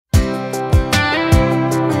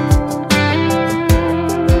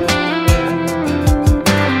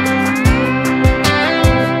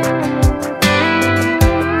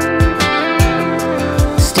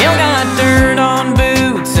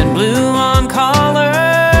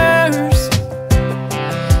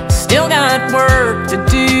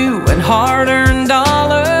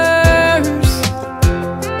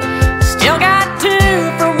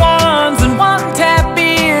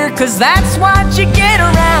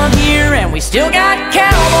we still got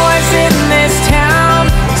cowboys in this town.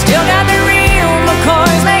 Still got the real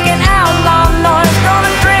McCoys making outlaw noise. Gonna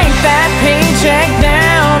drink that paycheck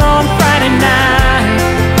down on Friday night.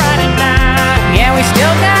 Friday night. Yeah, we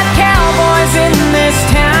still got cowboys in this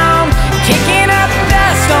town, kicking up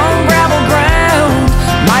dust on gravel ground.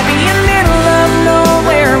 Might be a middle of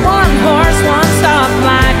nowhere, one horse, one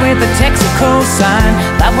stoplight with a Texaco sign,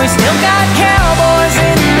 but we still got cowboys